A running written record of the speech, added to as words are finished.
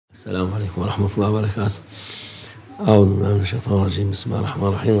Esselamu Aleyküm ve Rahmetullahi ve Berekatuhu. Euzubillahimineşşeytanirracim.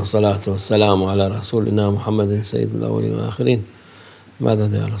 Bismillahirrahmanirrahim. Ve salatu ve selamu ala Resulina Muhammedin seyyidil evvelin ve ahirin.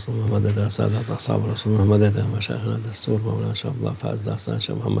 Meded ya Resulullah, meded ya Sadat ashab-ı Resulullah, meded ya meşayihina destur, Mevlana Şahbullah, Faiz Dahsan,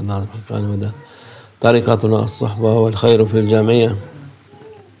 Şah Muhammed Nazim Hakkani meded. Tarikatuna as-suhba vel hayru fil cemiyye.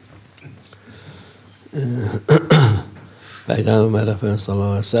 Peygamber Efendimiz sallallahu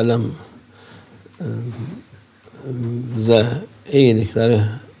aleyhi ve sellem bize iyilikleri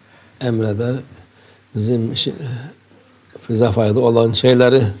emreder, bizim bize fayda olan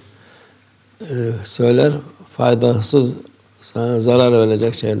şeyleri söyler, faydasız, sana zarar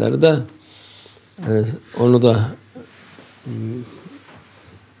verecek şeyleri de onu da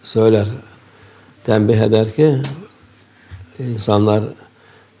söyler, tembih eder ki insanlar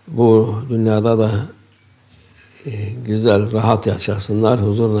bu dünyada da güzel, rahat yaşasınlar,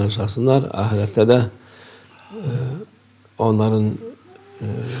 huzurla yaşasınlar. Ahirette de onların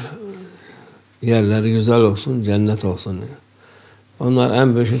yerleri güzel olsun, cennet olsun. Onlar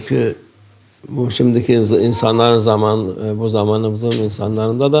en büyük, bu şimdiki insanların bu zamanımızın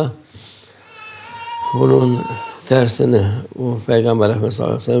insanlarında da bunun tersini, bu Peygamber Efendimiz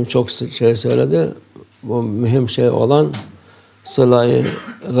sallallahu aleyhi ve sellem çok şey söyledi. Bu mühim şey olan sıla-i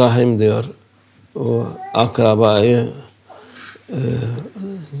rahim diyor. O akrabayı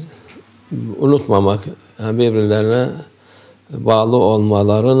unutmamak, yani birbirlerine bağlı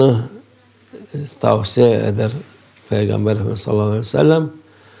olmalarını tavsiye eder Peygamber Efendimiz sallallahu aleyhi ve sellem.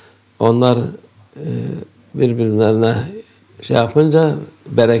 Onlar birbirlerine şey yapınca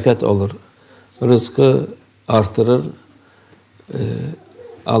bereket olur. Rızkı artırır.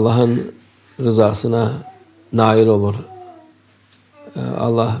 Allah'ın rızasına nail olur.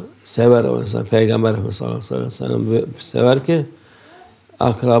 Allah sever o insan. Peygamber Efendimiz sallallahu aleyhi ve sellem sever ki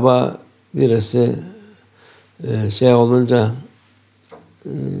akraba birisi şey olunca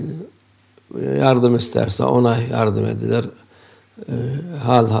yardım isterse ona yardım edilir.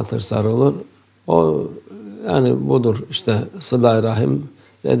 Hal hatır sarılır. O yani budur. İşte sıla-i rahim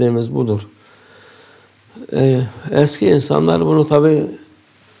dediğimiz budur. Eski insanlar bunu tabi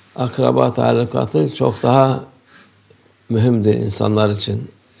akraba talukatı çok daha mühimdi insanlar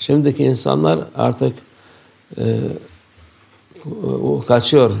için. Şimdiki insanlar artık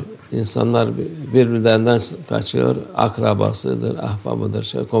kaçıyor. İnsanlar birbirlerinden kaçıyor. Akrabasıdır,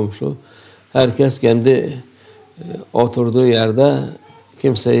 ahbabıdır, komşu. Herkes kendi oturduğu yerde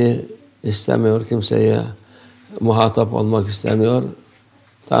kimseyi istemiyor, kimseye muhatap olmak istemiyor.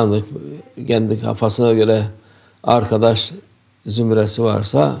 Tanıdık, kendi kafasına göre arkadaş zümresi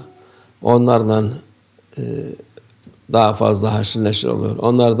varsa onlardan daha fazla haşır neşir oluyor.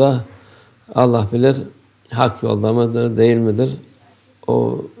 Onlar da Allah bilir hak yolda mıdır, değil midir?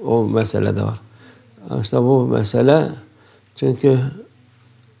 O mesele de var. İşte bu mesele, çünkü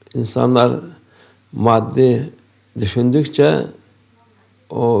insanlar maddi düşündükçe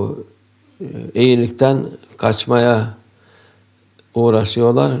o iyilikten kaçmaya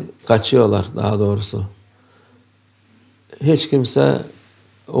uğraşıyorlar, kaçıyorlar daha doğrusu. Hiç kimse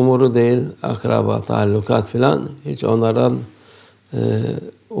umuru değil, akraba, tallukat filan, hiç onlardan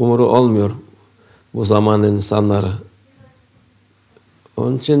umuru olmuyor bu zamanın insanları.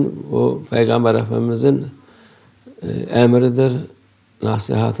 Onun için bu Peygamber Efendimiz'in emridir,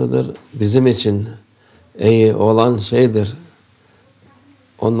 nasihatıdır. Bizim için iyi olan şeydir.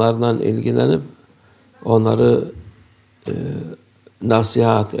 Onlardan ilgilenip onları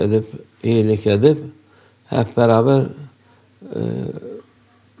nasihat edip, iyilik edip hep beraber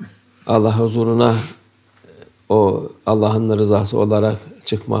Allah huzuruna o Allah'ın rızası olarak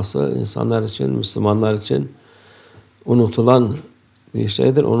çıkması insanlar için, Müslümanlar için unutulan bir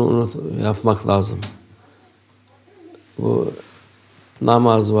şeydir. Onu yapmak lazım. Bu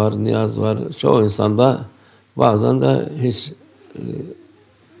namaz var, niyaz var. Çoğu insanda bazen de hiç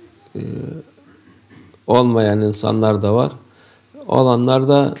olmayan insanlar da var. Olanlar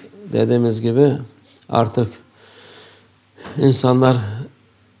da dediğimiz gibi artık insanlar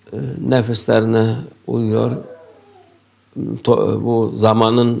nefislerine uyuyor. Bu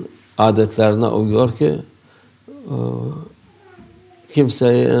zamanın adetlerine uyuyor ki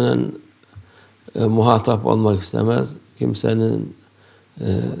kimsenin muhatap olmak istemez. Kimsenin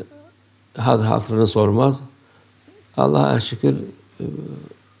hatırını sormaz. Allah'a şükür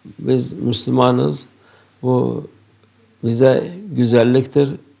biz Müslümanız. Bu bize güzelliktir,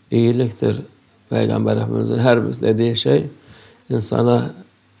 iyiliktir. Peygamber Efendimiz'in her dediği şey insana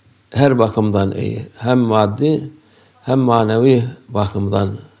her bakımdan iyi. Hem maddi hem manevi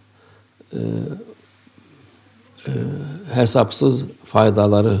bakımdan hesapsız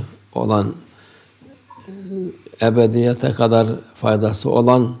faydaları olan ebediyete kadar faydası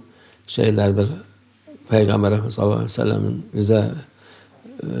olan şeylerdir. Peygamber Efendimiz sallallahu aleyhi ve sellem'in bize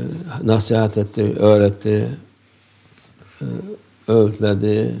nasihat ettiği, öğrettiği,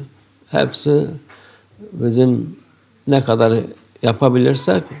 öğütlediği hepsi bizim ne kadar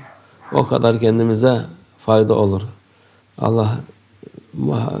yapabilirsek o kadar kendimize fayda olur. Allah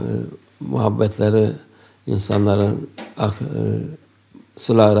muhabbetleri, insanların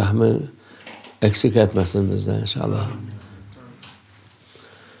sıla-i rahmi eksik etmesin bizden inşallah.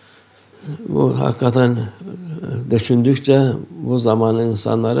 Bu hakikaten düşündükçe bu zamanın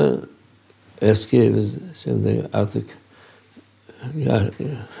insanları eski, biz şimdi artık ya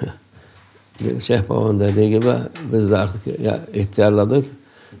Şeyh Baba'nın dediği gibi biz de artık ya ihtiyarladık,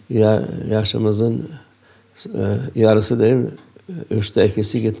 ya yaşımızın yarısı değil,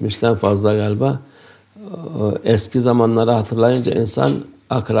 2/3 gitmişten fazla galiba. O eski zamanları hatırlayınca insan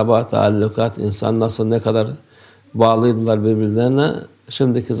akraba, taallukat, insan nasıl ne kadar bağlıydılar birbirlerine,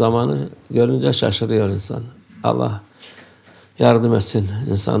 şimdiki zamanı görünce şaşırıyor insan. Allah yardım etsin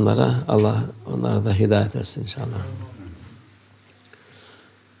insanlara, Allah onlara da hidayet etsin inşallah.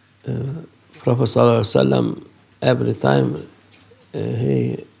 Prophet sallallahu aleyhi ve sellem, every time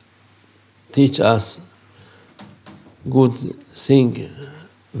he teach us good thing,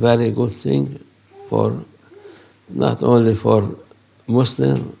 very good thing for not only for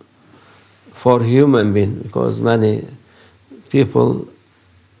Muslim, for human being, because many people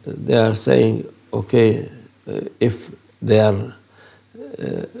they are saying, okay, if they are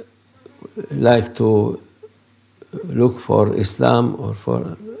like to look for Islam or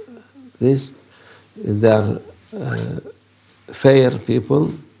for this, they are fair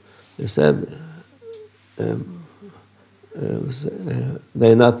people. They said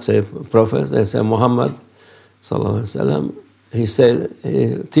they not say Prophet, they say Muhammad sallallahu alaihi wasallam. He said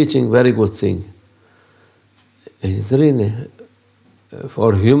teaching very good thing. It's really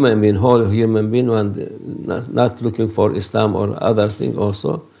for human being, whole human being, and not looking for Islam or other thing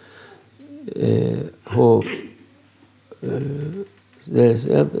also. Who they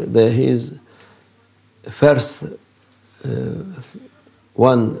said that he is first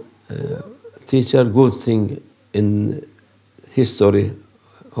one teacher good thing in history,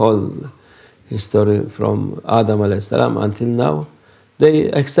 whole history from Adam alayhi salam until now.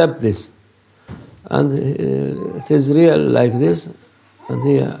 They accept this, and it is real like this, and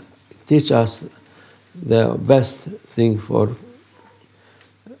he teach us the best thing for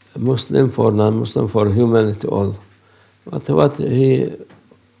Muslim, for non-Muslim, for humanity all. But what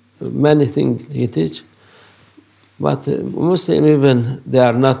many things he teach, but Muslim even they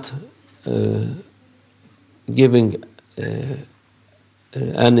are not giving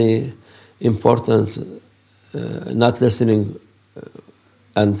any importance, not listening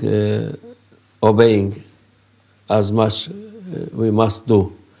and obeying as much we must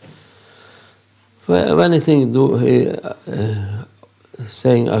do. For anything do he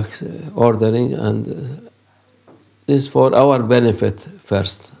saying, ordering, and this for our benefit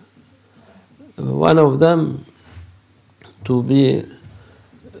first. One of them to be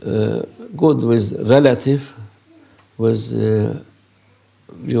good with relative, with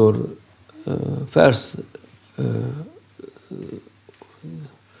your first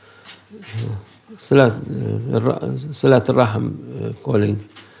Salat Rahim calling.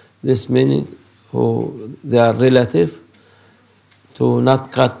 This meaning who they are relative, to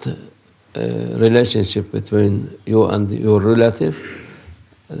not cut relationship between you and your relative.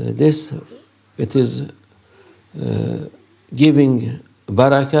 This, it is giving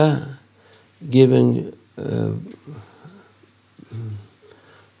barakah, giving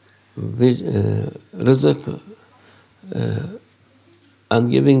rizq, and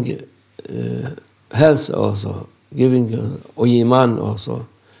giving health also, giving īmān also.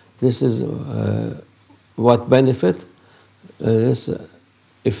 This is what benefit.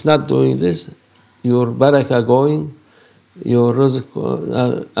 If not doing this, your barakah going, your rizq,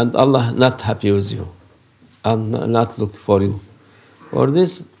 and Allah not happy with you, and not look for you. For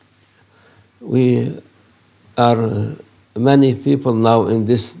this, we are many people now in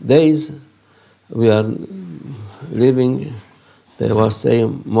these days, we are living, they was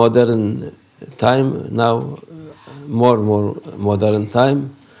saying modern time, now more modern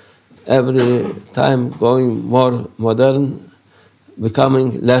time. Every time going more modern,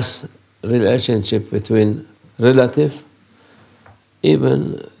 becoming less relationship between relative,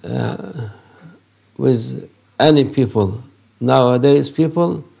 even with any people. Nowadays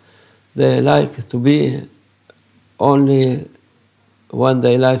people, they like to be only when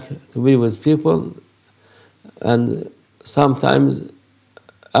they like to be with people, and sometimes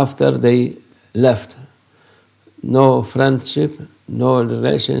after they left, no friendship, no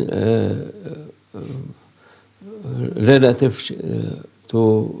relation, relative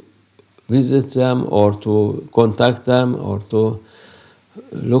to visit them or to contact them or to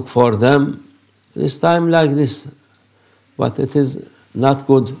look for them. This time like this, but it is not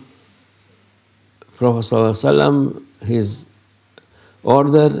good. Prophet ﷺ, his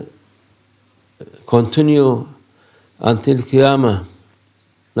order, continue until Qiyāmah.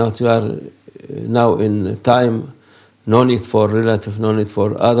 Now you are now in time, no need for relative, no need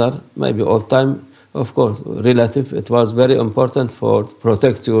for other, maybe all time, of course, relative, it was very important for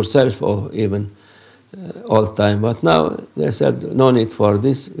protect yourself or even all time. But now they said no need for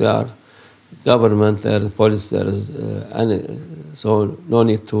this, we are government, there is police, there is, so no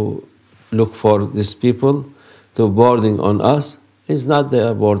need to look for these people to boarding on us. It's not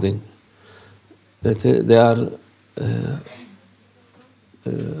their boarding. They are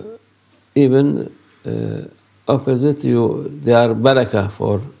even opposite you, they are barakah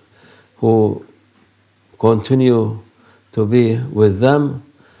for who continue to be with them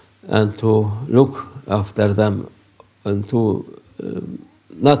and to look after them and to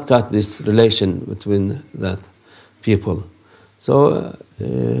not cut this relation between that people. So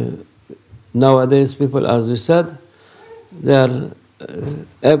nowadays people, as we said, they are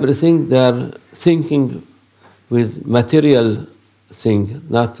everything, they are thinking with material thing,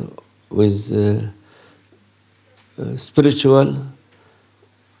 not with spiritual.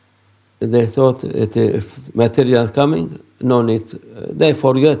 They thought if material coming, no need. They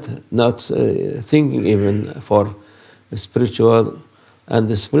forget not thinking even for spiritual. And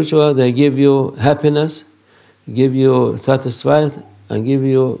the spiritual, they give you happiness, give you satisfied, and give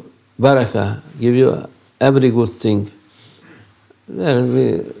you barakah, give you every good thing. There will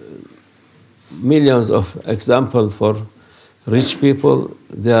be millions of examples for rich people.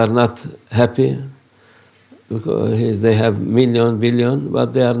 They are not happy because they have million, billion,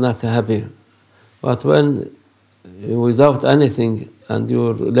 but they are not happy. But when without anything and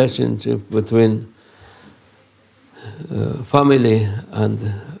your relationship between family and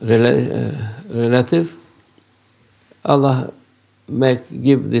relative, Allah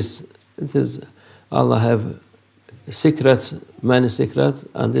give this. It is Allah have secrets, many secrets,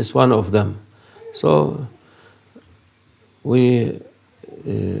 and this one of them. So we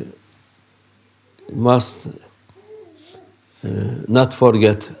must not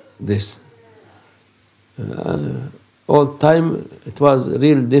forget this. All time it was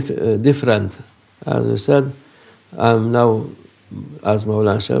real different. As we said, I'm now, as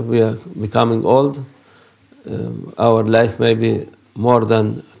Mawlana Shaykh, we are becoming old. Our life may be more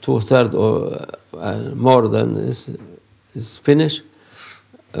than 2/3 or more than is finished.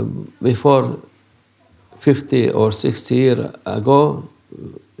 Before 50 or 60 years ago,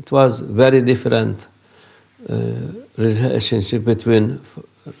 it was very different relationship between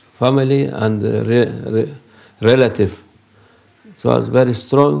family and relative. It was very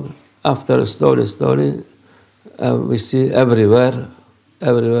strong. After slowly, we see everywhere,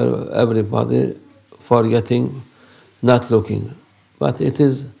 everybody forgetting, not looking. But it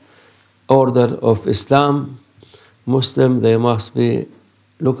is order of Islam. Muslim, they must be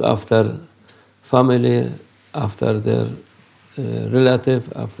look after family, after their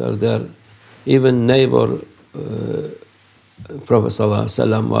relative, after their even neighbor. Prophet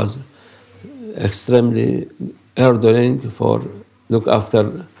ﷺ was extremely ordering for look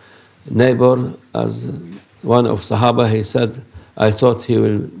after neighbor. As one of Sahaba, he said, I thought he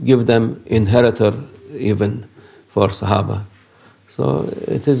will give them inheritor even for Sahaba. So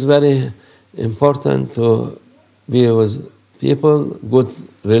it is very important to be with people, good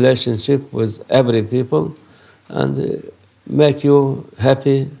relationship with every people, and make you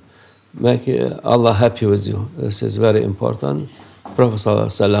happy, make Allah happy with you. This is very important. Prophet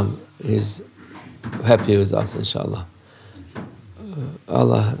ﷺ is happy with us, inshallah.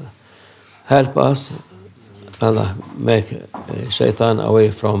 Allah help us. Allah make shaitan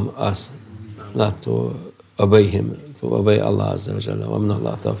away from us, not to obey him, to obey Allah Azza wa Jalla. Wa min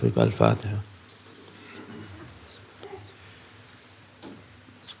Allah tawfiq al-Fatiha.